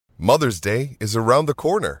Mother's Day is around the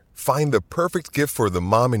corner. Find the perfect gift for the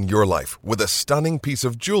mom in your life with a stunning piece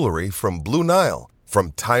of jewelry from Blue Nile.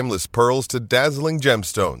 From timeless pearls to dazzling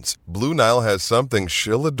gemstones, Blue Nile has something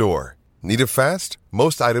she'll adore. Need it fast?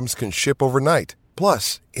 Most items can ship overnight.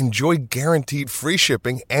 Plus, enjoy guaranteed free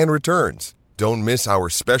shipping and returns. Don't miss our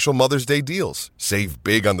special Mother's Day deals. Save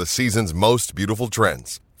big on the season's most beautiful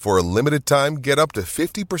trends. For a limited time, get up to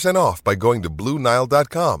 50% off by going to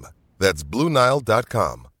BlueNile.com. That's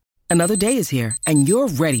BlueNile.com. Another day is here, and you're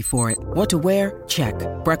ready for it. What to wear? Check.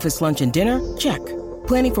 Breakfast, lunch, and dinner? Check.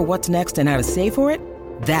 Planning for what's next and how to save for it?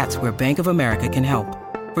 That's where Bank of America can help.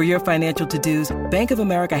 For your financial to-dos, Bank of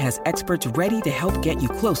America has experts ready to help get you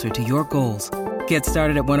closer to your goals. Get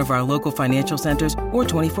started at one of our local financial centers or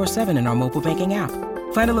 24/7 in our mobile banking app.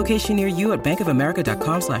 Find a location near you at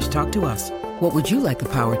bankofamerica.com/talktous. What would you like the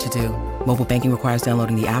power to do? Mobile banking requires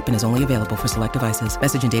downloading the app and is only available for select devices.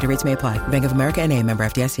 Message and data rates may apply. Bank of America N.A., member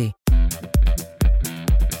FDIC.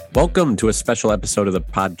 Welcome to a special episode of the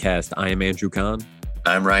podcast. I am Andrew Kahn.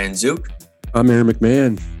 I'm Ryan Zook. I'm Aaron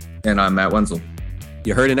McMahon. And I'm Matt Wenzel.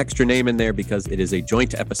 You heard an extra name in there because it is a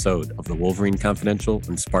joint episode of the Wolverine Confidential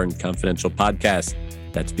and Spartan Confidential podcast.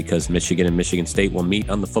 That's because Michigan and Michigan State will meet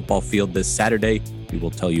on the football field this Saturday. We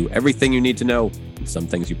will tell you everything you need to know and some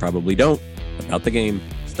things you probably don't about the game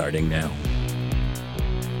starting now.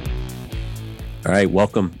 All right,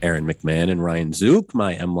 welcome Aaron McMahon and Ryan Zook,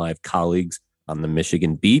 my MLive colleagues on the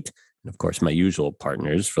Michigan beat, and of course, my usual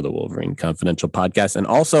partners for the Wolverine Confidential podcast. And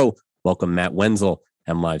also welcome Matt Wenzel,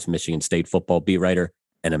 MLive's Michigan State football beat writer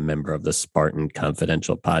and a member of the Spartan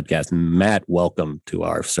Confidential podcast. Matt, welcome to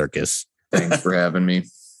our circus. Thanks for having me.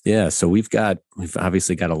 Yeah, so we've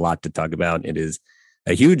obviously got a lot to talk about. It is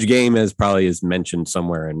a huge game, as probably is mentioned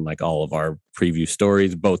somewhere in like all of our preview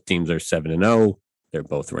stories. Both teams are 7-0. They're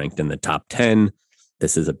both ranked in the top 10.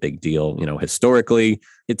 This is a big deal, historically.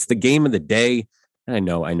 It's the game of the day. I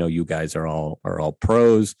know you guys are all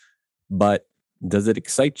pros, but does it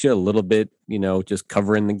excite you a little bit, just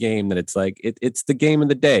covering the game that it's like it's the game of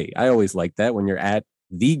the day? I always like that when you're at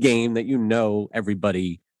the game that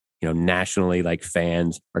everybody, nationally, like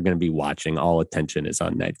fans are going to be watching. All attention is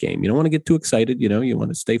on that game. You don't want to get too excited, you want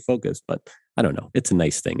to stay focused, but I don't know. It's a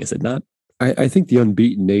nice thing, is it not? I think the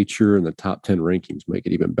unbeaten nature and the top 10 rankings make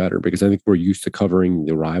it even better because I think we're used to covering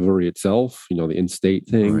the rivalry itself, the in-state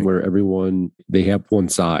thing, right, where they have one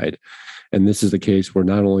side. And this is the case where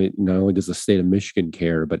not only does the state of Michigan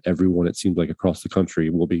care, but everyone, it seems like across the country,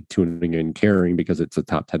 will be tuning in caring because it's a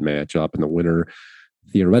top 10 matchup, and the winner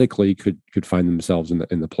theoretically could find themselves in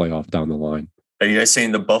the playoff down the line. Are you guys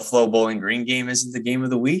saying the Buffalo Bowling Green game isn't the game of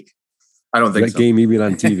the week? I don't think that game even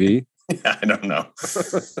on TV. Yeah, I don't know.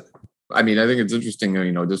 I mean, I think it's interesting,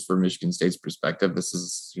 just for Michigan State's perspective, this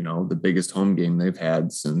is, the biggest home game they've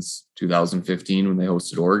had since 2015 when they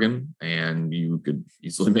hosted Oregon. And you could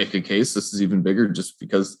easily make a case this is even bigger just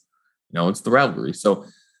because, it's the rivalry. So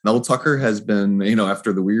Mel Tucker has been,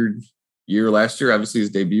 after the weird year last year, obviously his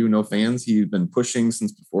debut, no fans, he's been pushing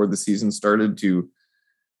since before the season started to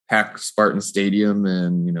pack Spartan Stadium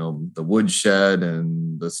and, the woodshed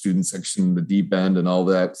and the student section, the deep end and all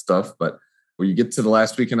that stuff. But when you get to the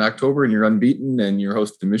last week in October and you're unbeaten and you're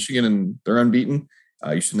hosting Michigan and they're unbeaten,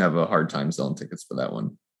 you shouldn't have a hard time selling tickets for that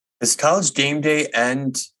one. Has College Game Day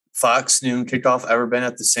and Fox Noon Kickoff ever been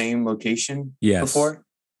at the same location before?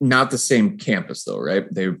 Not the same campus though, right?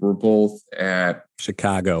 They were both at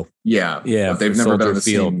Chicago. Yeah. But they've never been on the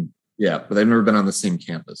Field. same. Yeah, but they've never been on the same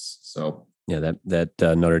campus. So yeah, that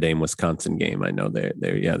Notre Dame Wisconsin game, I know they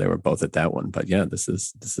were both at that one. But yeah, this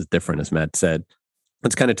is different, as Matt said.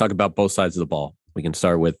 Let's kind of talk about both sides of the ball. We can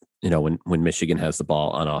start with, when Michigan has the ball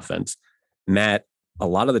on offense. Matt, a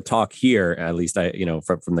lot of the talk here, at least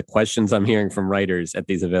from the questions I'm hearing from writers at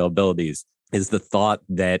these availabilities, is the thought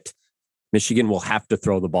that Michigan will have to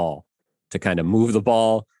throw the ball to kind of move the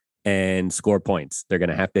ball and score points. They're going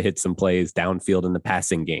to have to hit some plays downfield in the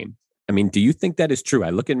passing game. I mean, do you think that is true? I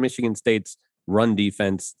look at Michigan State's run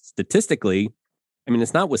defense statistically. I mean,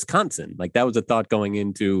 it's not Wisconsin. Like, that was a thought going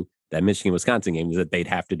into that Michigan-Wisconsin game, is that they'd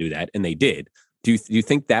have to do that, and they did. Do you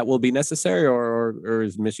think that will be necessary, or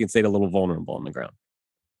is Michigan State a little vulnerable on the ground?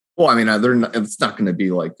 Well, I mean, it's not going to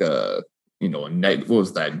be like what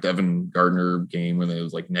was that Devin Gardner game when it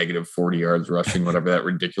was like negative 40 yards rushing, whatever that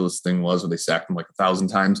ridiculous thing was, where they sacked him like 1,000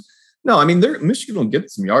 times. No, I mean, Michigan will get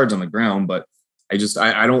some yards on the ground, but I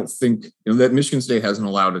don't think that Michigan State hasn't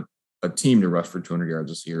allowed a team to rush for 200 yards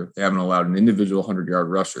this year. They haven't allowed an individual 100-yard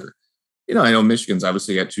rusher. I know Michigan's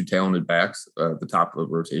obviously got two talented backs at the top of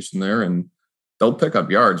the rotation there, and they'll pick up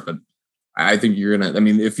yards. But I think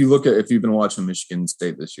if you've been watching Michigan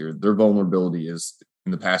State this year, their vulnerability is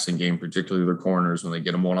in the passing game, particularly their corners, when they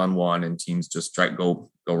get them one-on-one and teams just try to go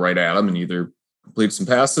right at them and either complete some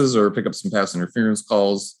passes or pick up some pass interference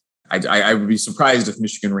calls. I would be surprised if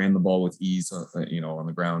Michigan ran the ball with ease, on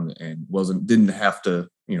the ground and didn't have to,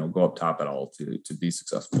 go up top at all to be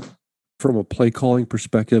successful. From a play calling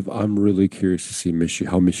perspective, I'm really curious to see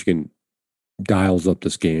how Michigan dials up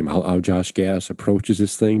this game, how Josh Gass approaches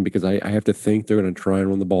this thing, because I have to think they're going to try and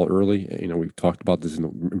run the ball early. We've talked about this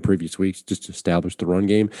in previous weeks, just to establish the run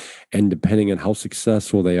game. And depending on how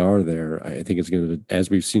successful they are there, I think it's going to,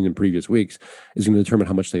 as we've seen in previous weeks, is going to determine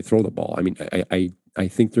how much they throw the ball. I mean, I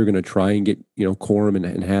think they're going to try and get, Corum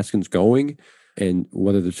and Haskins going. And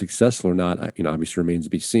whether they're successful or not, obviously remains to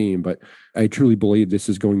be seen. But I truly believe this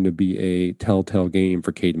is going to be a telltale game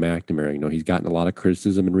for Cade McNamara. He's gotten a lot of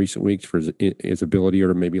criticism in recent weeks for his ability,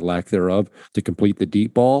 or maybe lack thereof, to complete the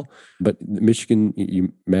deep ball. But Michigan,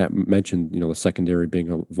 Matt mentioned, the secondary being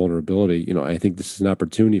a vulnerability. I think this is an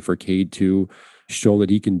opportunity for Cade to show that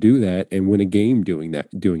he can do that and win a game doing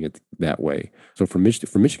it that way. So from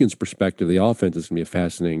Michigan's perspective, the offense is going to be a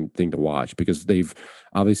fascinating thing to watch, because they've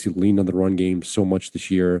obviously leaned on the run game so much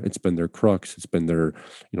this year. It's been their crux. It's been their,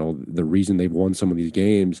 the reason they've won some of these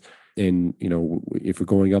games. And, if we're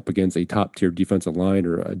going up against a top tier defensive line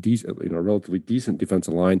or a decent, relatively decent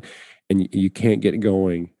defensive line, and you can't get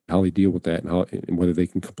going, how they deal with that and whether they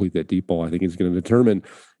can complete that deep ball, I think is going to determine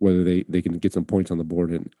whether they can get some points on the board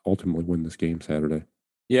and ultimately win this game Saturday.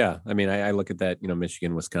 Yeah. I mean, I look at that,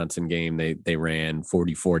 Michigan-Wisconsin game, they ran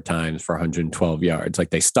 44 times for 112 yards. Like,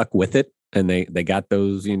 they stuck with it, and they got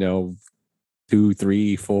those, 2,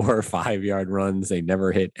 3, 4, 5 yard runs. They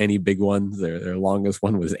never hit any big ones. Their longest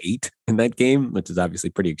one was 8 in that game, which is obviously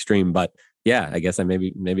pretty extreme. But yeah, I guess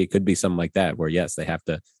maybe it could be something like that, where yes, they have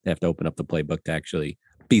to open up the playbook to actually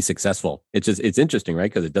be successful. It's interesting, right?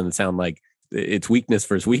 Because it doesn't sound like it's weakness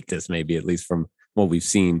versus weakness, maybe, at least from what we've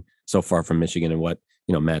seen so far from Michigan and what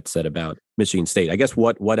Matt said about Michigan State. I guess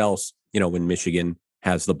what else, when Michigan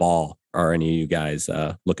has the ball, are any of you guys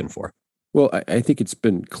looking for? Well, I think it's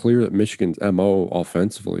been clear that Michigan's MO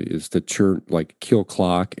offensively is to kill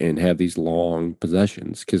clock and have these long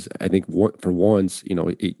possessions, because I think for once,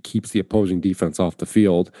 it keeps the opposing defense off the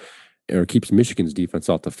field, or keeps Michigan's defense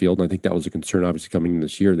off the field. And I think that was a concern, obviously, coming in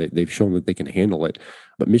this year. They've shown that they can handle it.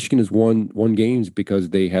 But Michigan has won games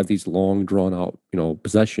because they have these long, drawn out,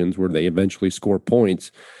 possessions where they eventually score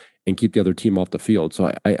points and keep the other team off the field.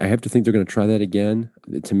 So I have to think they're going to try that again.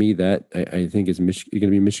 To me, that I think is going to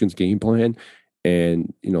be Michigan's game plan.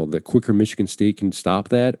 And, the quicker Michigan State can stop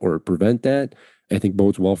that or prevent that, I think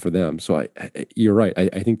bodes well for them. So you're right.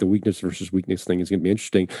 I think the weakness versus weakness thing is going to be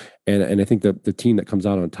interesting. And I think the team that comes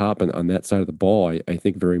out on top and on that side of the ball, I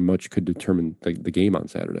think very much could determine the game on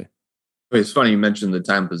Saturday. It's funny you mentioned the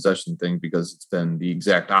time possession thing, because it's been the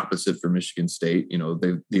exact opposite for Michigan State.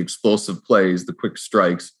 The explosive plays, the quick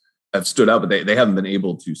strikes have stood out, but they haven't been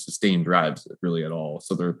able to sustain drives really at all.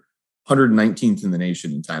 So they're 119th in the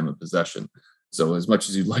nation in time of possession. So as much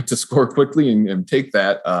as you'd like to score quickly and take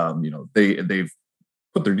that, they've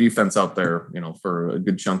put their defense out there, for a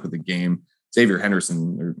good chunk of the game. Xavier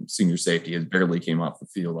Henderson, their senior safety, has barely came off the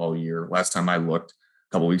field all year. Last time I looked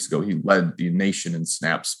a couple of weeks ago, he led the nation in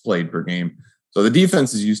snaps played per game. So the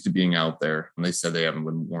defense is used to being out there, and they said they haven't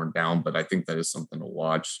been worn down, but I think that is something to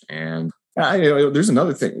watch. And there's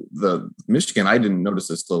another thing. The Michigan, I didn't notice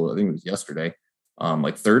this till I think it was yesterday,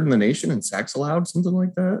 third in the nation in sacks allowed, something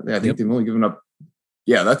like that. I think they've only given up.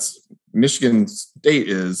 Yeah, that's Michigan State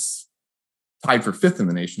is tied for 5th in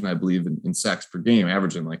the nation, I believe, in sacks per game,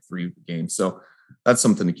 averaging 3 games. So that's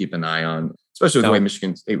something to keep an eye on, especially with the way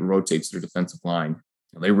Michigan State rotates their defensive line.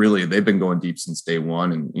 They've been going deep since day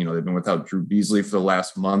one, and they've been without Drew Beasley for the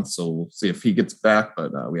last month. So we'll see if he gets back,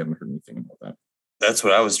 but we haven't heard anything about that. That's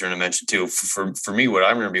what I was trying to mention too. For me, what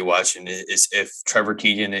I'm going to be watching is if Trevor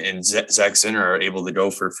Keegan and Zach Zinner are able to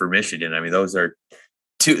go for Michigan. I mean, those are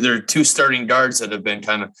two starting guards that have been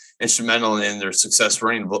kind of instrumental in their success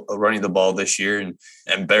running the ball this year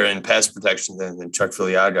and better in pass protection than Chuck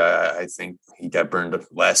Filiaga. I think he got burned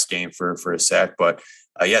last game for a sack, but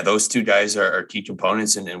those two guys are key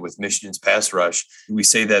components. And with Michigan's pass rush, we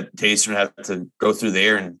say that Tate's going to have to go through the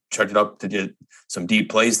air and chuck it up to get some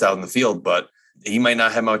deep plays down the field, but he might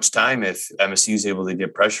not have much time if MSU is able to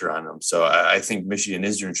get pressure on him. So I think Michigan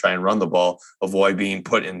is going to try and run the ball, avoid being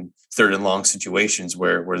put in 3rd and long situations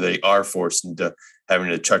where they are forced into having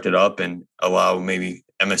to chuck it up and allow maybe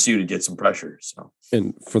MSU to get some pressure. So,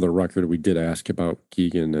 and for the record, we did ask about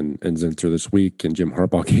Keegan and Zinter this week, and Jim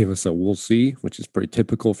Harbaugh gave us a "we'll see," which is pretty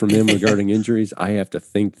typical from him regarding injuries. I have to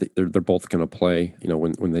think that they're both going to play. You know,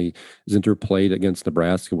 when Zinter played against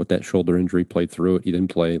Nebraska with that shoulder injury, played through it. He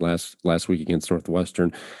didn't play last week against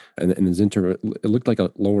Northwestern, and Zinter, it looked like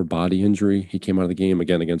a lower body injury. He came out of the game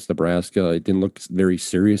again against Nebraska. It didn't look very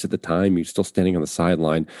serious at the time. He was still standing on the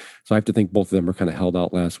sideline, so I have to think both of them were kind of held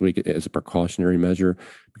out last week as a precautionary measure.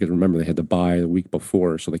 Because remember, they had to bye the week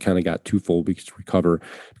before, so they kind of got 2 full weeks to recover.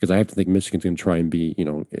 Because I have to think Michigan's going to try and be,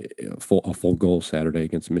 a full goal Saturday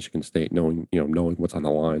against Michigan State, knowing what's on the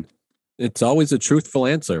line. It's always a truthful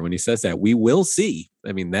answer when he says that. We will see.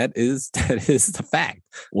 I mean, that is the fact.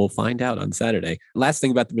 We'll find out on Saturday. Last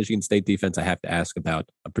thing about the Michigan State defense, I have to ask about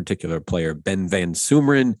a particular player, Ben Van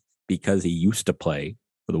Sumeren, because he used to play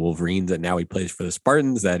for the Wolverines and now he plays for the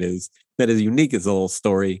Spartans. That is unique. It's a little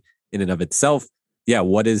story in and of itself. Yeah,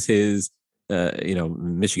 what is his,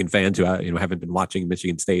 Michigan fans who, haven't been watching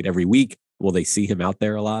Michigan State every week, will they see him out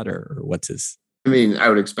there a lot or what's his? I mean, I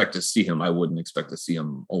would expect to see him. I wouldn't expect to see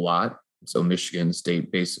him a lot. So Michigan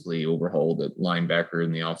State basically overhauled at linebacker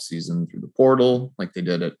in the offseason through the portal, like they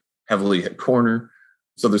did it heavily at corner.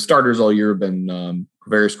 So the starters all year have been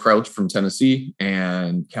Quavaris Crouch from Tennessee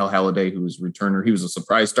and Cal Halliday, who was a returner. He was a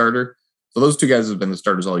surprise starter. So those 2 guys have been the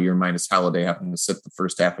starters all year, minus Halliday having to sit the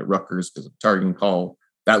first half at Rutgers because of targeting call.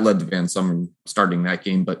 That led to Van Sumeren starting that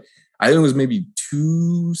game. But I think it was maybe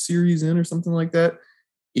 2 series in or something like that.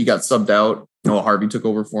 He got subbed out. Noah Harvey took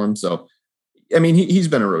over for him. So, I mean, he's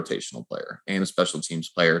been a rotational player and a special teams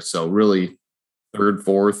player. So really 3rd,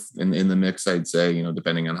 4th in the mix, I'd say,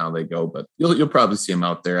 depending on how they go. But you'll probably see him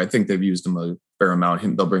out there. I think they've used him a fair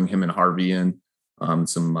amount. They'll bring him and Harvey in,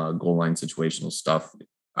 some goal line situational stuff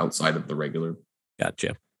outside of the regular.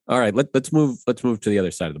 Gotcha. All right, let's move to the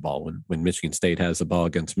other side of the ball when Michigan State has the ball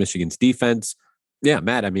against Michigan's defense. Yeah,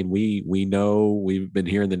 Matt, I mean, we know we've been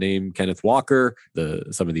hearing the name Kenneth Walker.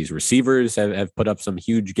 Some of these receivers have put up some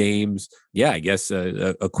huge games. Yeah, I guess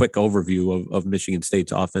a quick overview of Michigan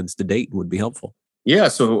State's offense to date would be helpful. Yeah,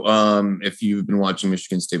 so if you've been watching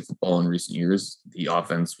Michigan State football in recent years, the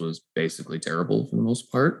offense was basically terrible for the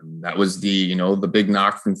most part. That was the big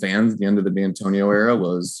knock from fans at the end of the D'Antonio era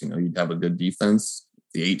was, you'd have a good defense.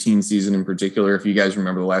 The 18 season in particular, if you guys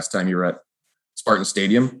remember the last time you were at Spartan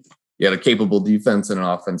Stadium, you had a capable defense and an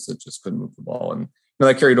offense that just couldn't move the ball. And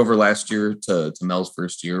that carried over last year to Mel's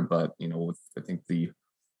first year, but, with, I think, the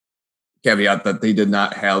caveat that they did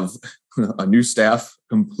not have a new staff,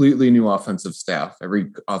 completely new offensive staff.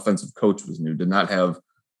 Every offensive coach was new, did not have,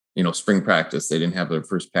 spring practice. They didn't have their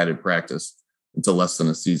first padded practice until less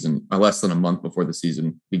than a month before the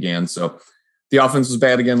season began. So the offense was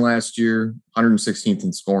bad again last year, 116th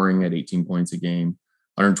in scoring at 18 points a game,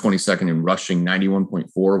 122nd in rushing,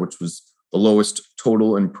 91.4, which was the lowest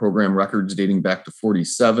total in program records dating back to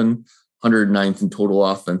 47, 109th in total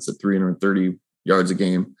offense at 330 yards a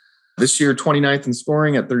game. This year, 29th in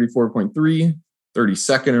scoring at 34.3,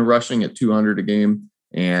 32nd in rushing at 200 a game,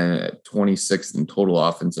 and 26th in total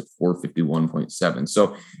offense at 451.7.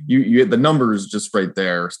 So you the numbers just right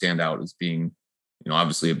there stand out as being,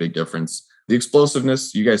 obviously a big difference. The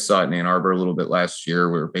explosiveness, you guys saw it in Ann Arbor a little bit last year,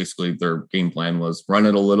 where basically their game plan was run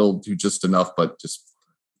it a little, do just enough, but just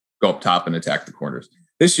go up top and attack the corners.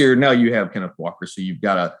 This year, now you have Kenneth Walker, so you've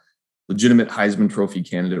got a legitimate Heisman Trophy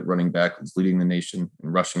candidate running back who's leading the nation in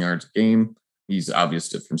rushing yards a game. He's an obvious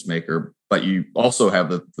difference maker, but you also have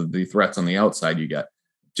the threats on the outside. You got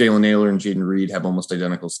Jalen Naylor and Jaden Reed have almost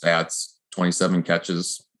identical stats, 27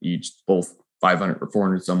 catches each, both 500 or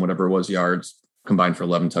 400 some, whatever it was, yards combined for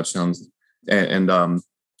 11 touchdowns. And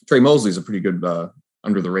Trey Mosley's a pretty good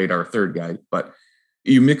under the radar third guy, but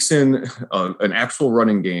you mix in an actual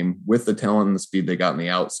running game with the talent and the speed they got on the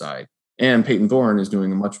outside. And Peyton Thorne is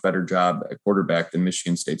doing a much better job at quarterback than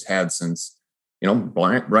Michigan State's had since, Brian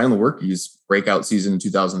Lewerke's breakout season in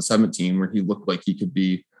 2017, where he looked like he could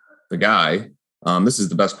be the guy. This is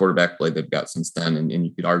the best quarterback play they've got since then. And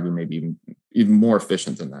you could argue maybe even more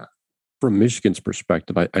efficient than that. From Michigan's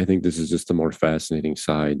perspective, I think this is just the more fascinating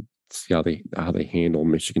side. See how they handle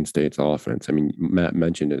Michigan State's offense. I mean, Matt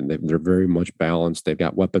mentioned it. They're very much balanced. They've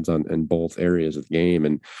got weapons in both areas of the game.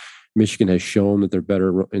 And Michigan has shown that they're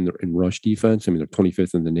better in rush defense. I mean, they're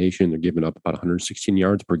 25th in the nation. They're giving up about 116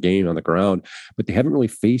 yards per game on the ground, but they haven't really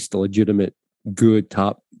faced a legitimate, good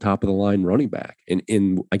top of the line running back.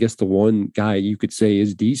 And I guess the one guy you could say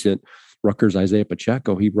is decent, Rutgers Isaiah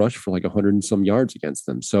Pacheco, he rushed for like 100 and some yards against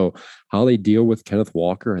them. So how they deal with Kenneth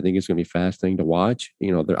Walker, I think is going to be fascinating to watch.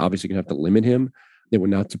 They're obviously going to have to limit him. It would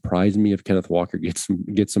not surprise me if Kenneth Walker gets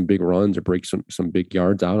some big runs or breaks some big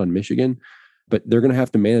yards out on Michigan. but they're going to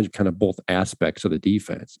have to manage kind of both aspects of the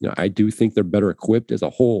defense. I do think they're better equipped as a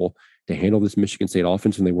whole to handle this Michigan State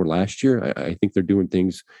offense than they were last year. I think they're doing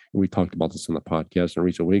things, and we talked about this on the podcast in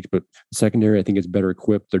recent weeks, but the secondary, I think, is better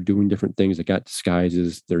equipped. They're doing different things. They got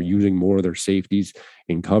disguises. They're using more of their safeties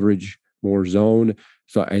in coverage, more zone.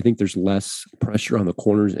 So I think there's less pressure on the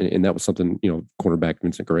corners. And that was something, cornerback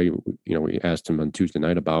Vincent Gray, we asked him on Tuesday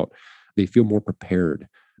night about. They feel more prepared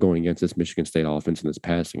going against this Michigan State offense and this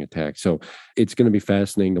passing attack. So it's going to be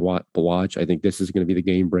fascinating to watch. I think this is going to be the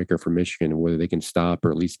game breaker for Michigan, whether they can stop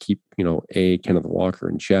or at least keep, Kenneth Walker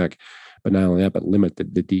in check. But not only that, but limit the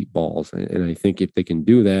deep balls. And I think if they can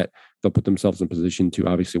do that, they'll put themselves in position to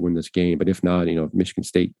obviously win this game. But if not, if Michigan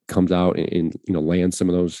State comes out and lands some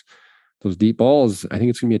of those deep balls, I think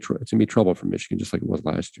it's going to be trouble for Michigan, just like it was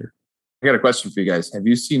last year. I got a question for you guys. Have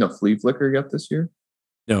you seen a flea flicker yet this year?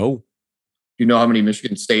 No. Do you know how many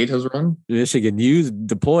Michigan State has run? Michigan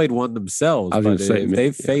deployed one themselves. But if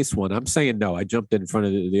they've faced one, I'm saying no. I jumped in front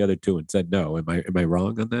of the other two and said no. Am I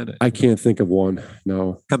wrong on that? I can't think of one.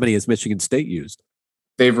 No. How many has Michigan State used?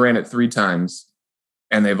 They've ran it 3 times,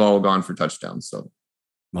 and they've all gone for touchdowns. So,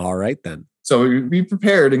 all right then. So be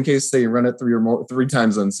prepared in case they run it 3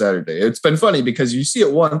 times on Saturday. It's been funny because you see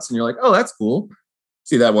it once and you're like, oh, that's cool.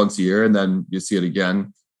 See that once a year, and then you see it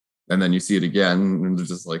again, and then you see it again, and they're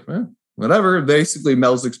just like, whatever. Basically,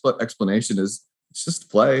 Mel's explanation is it's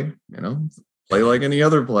just play, play like any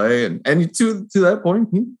other play. And to that point,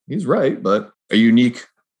 he's right, but a unique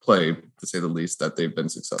play, to say the least, that they've been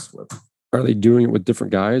successful with. Are they doing it with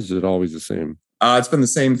different guys? Is it always the same? It's been the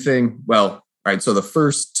same thing. Well, all right. So the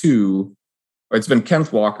first 2, it's been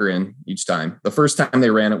Kenneth Walker in each time. The first time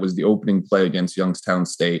they ran it was the opening play against Youngstown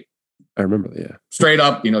State. I remember, yeah. Straight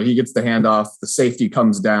up, he gets the handoff. The safety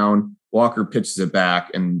comes down. Walker pitches it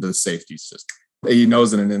back, and the safety's he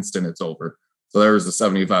knows in an instant it's over. So there was a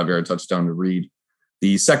 75-yard touchdown to Reed.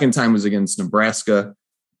 The second time was against Nebraska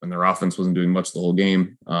when their offense wasn't doing much the whole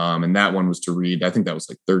game. And that one was to Reed. I think that was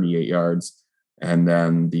like 38 yards. And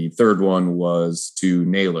then the third one was to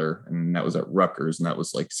Naylor, and that was at Rutgers, and that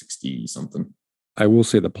was like 60-something. I will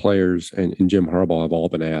say the players and Jim Harbaugh have all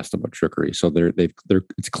been asked about trickery, so they're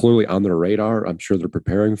it's clearly on their radar. I'm sure they're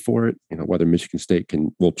preparing for it. Whether Michigan State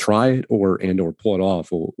will try it or pull it off,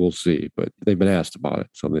 we'll see. But they've been asked about it,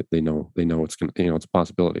 so that they know it's going it's a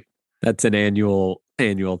possibility. That's an annual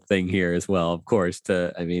thing here as well, of course.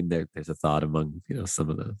 There's a thought among some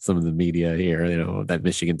of the media here, that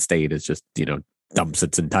Michigan State is just dumps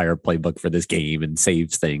its entire playbook for this game and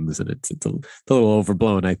saves things, and it's a little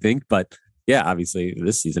overblown, I think, but. Yeah, obviously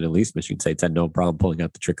this season, at least Michigan State's had no problem pulling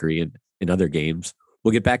out the trickery in other games.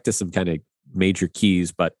 We'll get back to some kind of major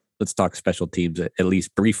keys, but let's talk special teams at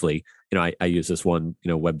least briefly. I use this one,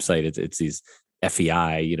 website. It's these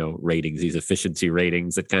FEI, ratings, these efficiency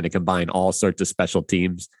ratings that kind of combine all sorts of special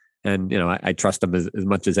teams. And, I trust them as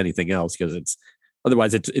much as anything else because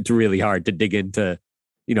otherwise it's really hard to dig into,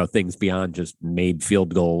 things beyond just made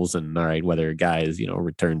field goals and all right, whether guys,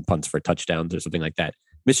 return punts for touchdowns or something like that.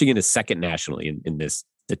 Michigan is second nationally in this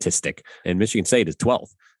statistic, and Michigan State is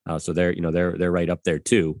 12th. So they're right up there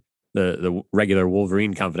too. The regular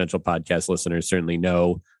Wolverine Confidential podcast listeners certainly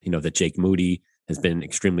know, that Jake Moody has been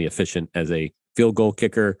extremely efficient as a field goal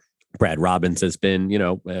kicker. Brad Robbins has been,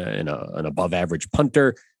 an above average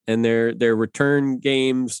punter, and their return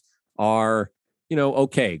games are,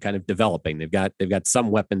 okay, kind of developing. They've got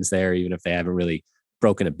some weapons there, even if they haven't really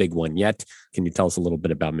broken a big one yet. Can you tell us a little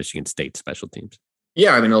bit about Michigan State special teams?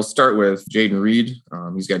 Yeah, I'll start with Jaden Reed.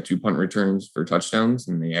 He's got 2 punt returns for touchdowns,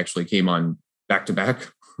 and they actually came on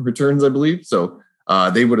back-to-back returns, I believe. So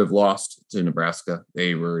they would have lost to Nebraska.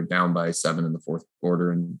 They were down by 7 in the fourth quarter,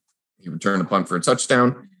 and he returned a punt for a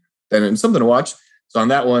touchdown. Then something to watch. So on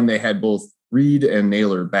that one, they had both Reed and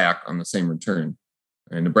Naylor back on the same return.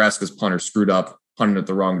 And Nebraska's punter screwed up, punted it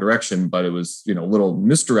the wrong direction, but it was, a little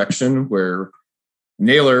misdirection where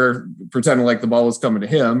Naylor pretended like the ball was coming to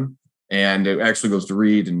him, and it actually goes to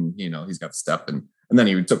Reed, and he's got the step, and then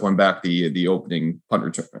he took one back the opening punt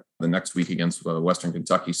return the next week against Western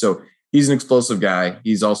Kentucky. So he's an explosive guy.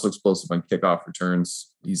 He's also explosive on kickoff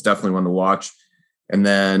returns. He's definitely one to watch. And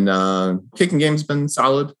then kicking game's been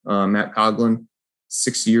solid. Matt Coughlin,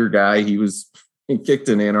 6-year guy. He kicked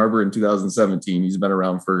in Ann Arbor in 2017. He's been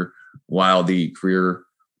around for a while. The career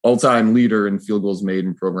all-time leader in field goals made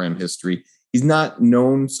in program history. He's not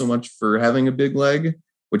known so much for having a big leg,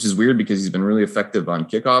 which is weird because he's been really effective on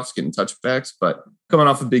kickoffs, getting touchbacks. But coming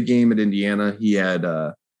off a big game at Indiana, he had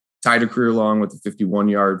tied a career long with a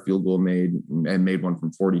 51-yard field goal made and made one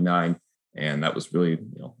from 49. And that was really,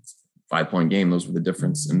 5-point game. Those were the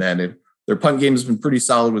difference. And then their punt game has been pretty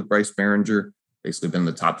solid with Bryce Behringer. basically been in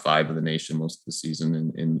the top 5 of the nation most of the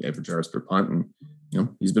season in average yards per punt. And,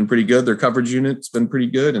 he's been pretty good. Their coverage unit's been pretty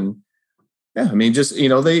good. And yeah, I mean, just,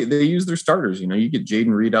 they use their starters. You get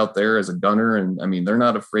Jaden Reed out there as a gunner. And I mean, they're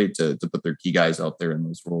not afraid to put their key guys out there in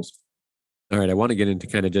those roles. All right. I want to get into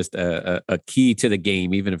kind of just a key to the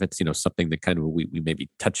game, even if it's, something that kind of we maybe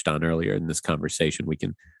touched on earlier in this conversation. We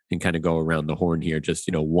can kind of go around the horn here, just,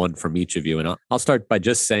 one from each of you. And I'll start by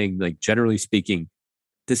just saying, like, generally speaking,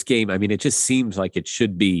 this game, I mean, it just seems like it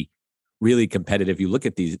should be really competitive. You look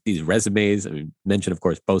at these resumes. I mean, mentioned, of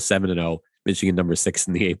course, both 7-0, Michigan number 6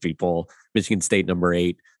 in the AP poll, Michigan State number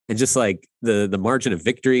 8, and just like the margin of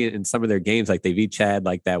victory in some of their games, like they've each had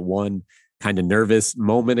like that one kind of nervous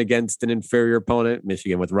moment against an inferior opponent.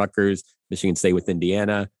 Michigan with Rutgers, Michigan State with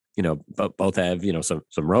Indiana. Both have some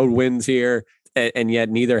road wins here, and yet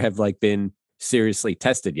neither have like been seriously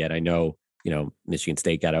tested yet. I know Michigan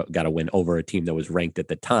State got a win over a team that was ranked at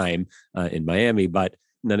the time in Miami, but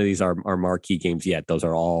none of these are marquee games yet. Those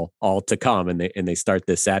are all to come, and they start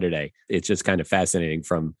this Saturday. It's just kind of fascinating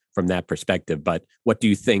from that perspective. But what do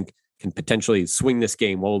you think can potentially swing this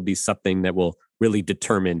game? What will be something that will really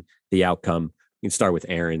determine the outcome? You can start with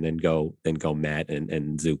Aaron, then go Matt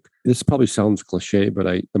and Zook. This probably sounds cliche,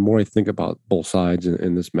 but the more I think about both sides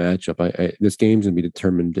in this matchup, this game's going to be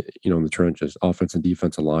determined, in the trenches, offense and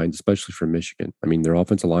defensive lines, especially for Michigan. I mean, their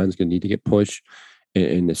offensive line is going to need to get pushed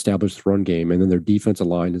and establish the run game, and then their defensive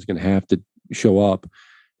line is going to have to show up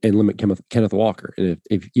and limit Kenneth Walker. And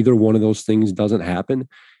if either one of those things doesn't happen,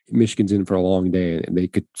 Michigan's in for a long day, and they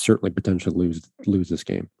could certainly potentially lose this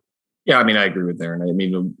game. Yeah, I mean, I agree with Aaron. I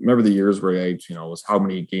mean, remember the years where was how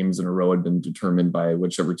many games in a row had been determined by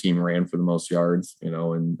whichever team ran for the most yards,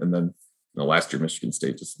 and then last year Michigan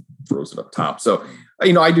State just throws it up top. So,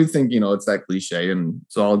 I do think, it's that cliche. And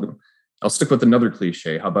so I'll stick with another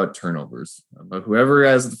cliche. How about turnovers? But whoever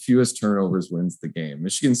has the fewest turnovers wins the game.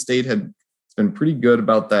 Michigan State has been pretty good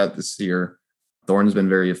about that this year. Thorne's been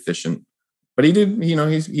very efficient, but he did,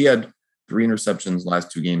 he had 3 interceptions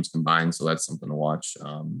last 2 games combined. So that's something to watch.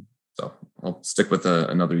 So I'll stick with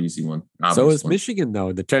another easy one. So is Michigan,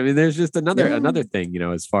 though. There's just another thing,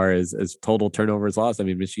 as far as total turnovers lost. I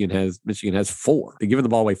mean, Michigan has 4. They've given the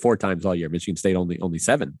ball away 4 times all year. Michigan State only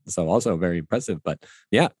 7. So also very impressive. But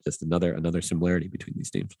yeah, just another similarity between these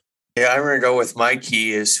teams. Yeah, I'm going to go with my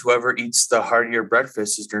key is whoever eats the heartier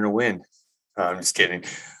breakfast is going to win. I'm just kidding.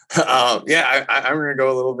 I'm going to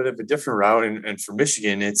go a little bit of a different route. And for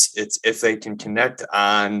Michigan, it's if they can connect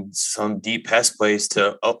on some deep pass plays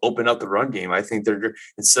to open up the run game. I think they're,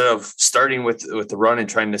 instead of starting with the run and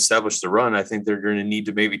trying to establish the run, I think they're going to need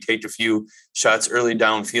to maybe take a few shots early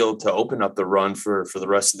downfield to open up the run for the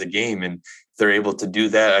rest of the game. And if they're able to do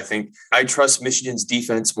that, I think I trust Michigan's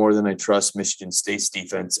defense more than I trust Michigan State's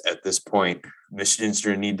defense at this point. Michigan's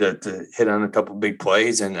going to need to hit on a couple big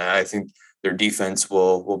plays, and I think their defense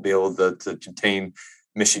will be able to contain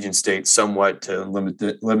Michigan State somewhat to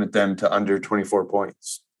limit them to under 24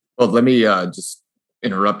 points. Well, let me just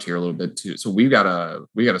interrupt here a little bit too. So we got a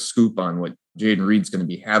scoop on what Jaden Reed's going to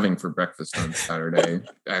be having for breakfast on Saturday,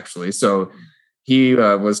 actually. So he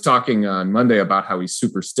was talking on Monday about how he's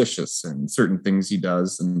superstitious and certain things he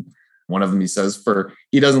does. And one of them, he says,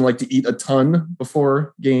 he doesn't like to eat a ton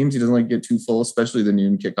before games. He doesn't like to get too full, especially the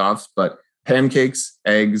noon kickoffs, but pancakes,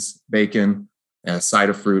 eggs, bacon, a side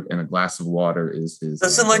of fruit, and a glass of water is his.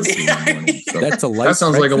 Doesn't like the so that's a light. That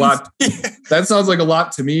sounds breakfast. like a lot. That sounds like a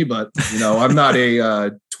lot to me, but I'm not a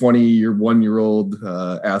 21-year-old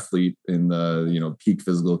athlete in the peak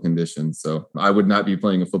physical condition, so I would not be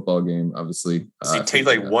playing a football game. Obviously, so you take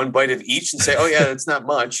like one bite of each and say, "Oh yeah, that's not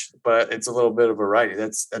much, but it's a little bit of variety."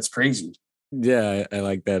 That's crazy. Yeah, I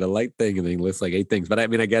like that. A light thing, and they list like 8 things. But I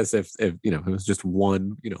mean, I guess if it was just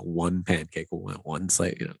one pancake, one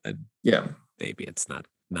slate, then yeah, maybe it's not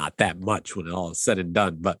that much when it all is said and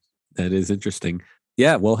done. But that is interesting.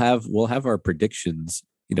 Yeah, we'll have our predictions,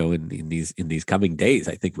 in these coming days.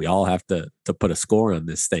 I think we all have to put a score on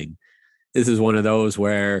this thing. This is one of those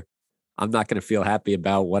where I'm not going to feel happy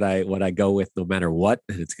about what I go with no matter what.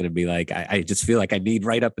 And it's going to be like, I just feel like I need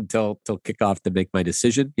right up until kickoff to make my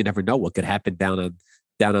decision. You never know what could happen down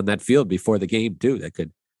on that field before the game too.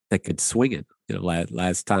 That could swing it.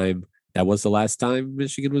 Last time, that was the last time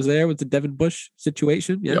Michigan was there with the Devin Bush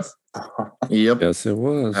situation. Yes. Yep. Yes, it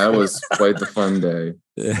was. That was quite the fun day.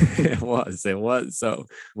 It was. So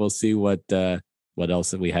we'll see what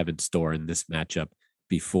else that we have in store in this matchup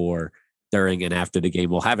before, during, and after the game.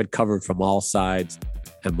 We'll have it covered from all sides.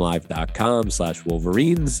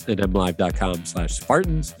 mlive.com/Wolverines and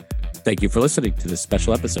mlive.com/Spartans. Thank you for listening to this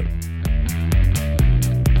special episode.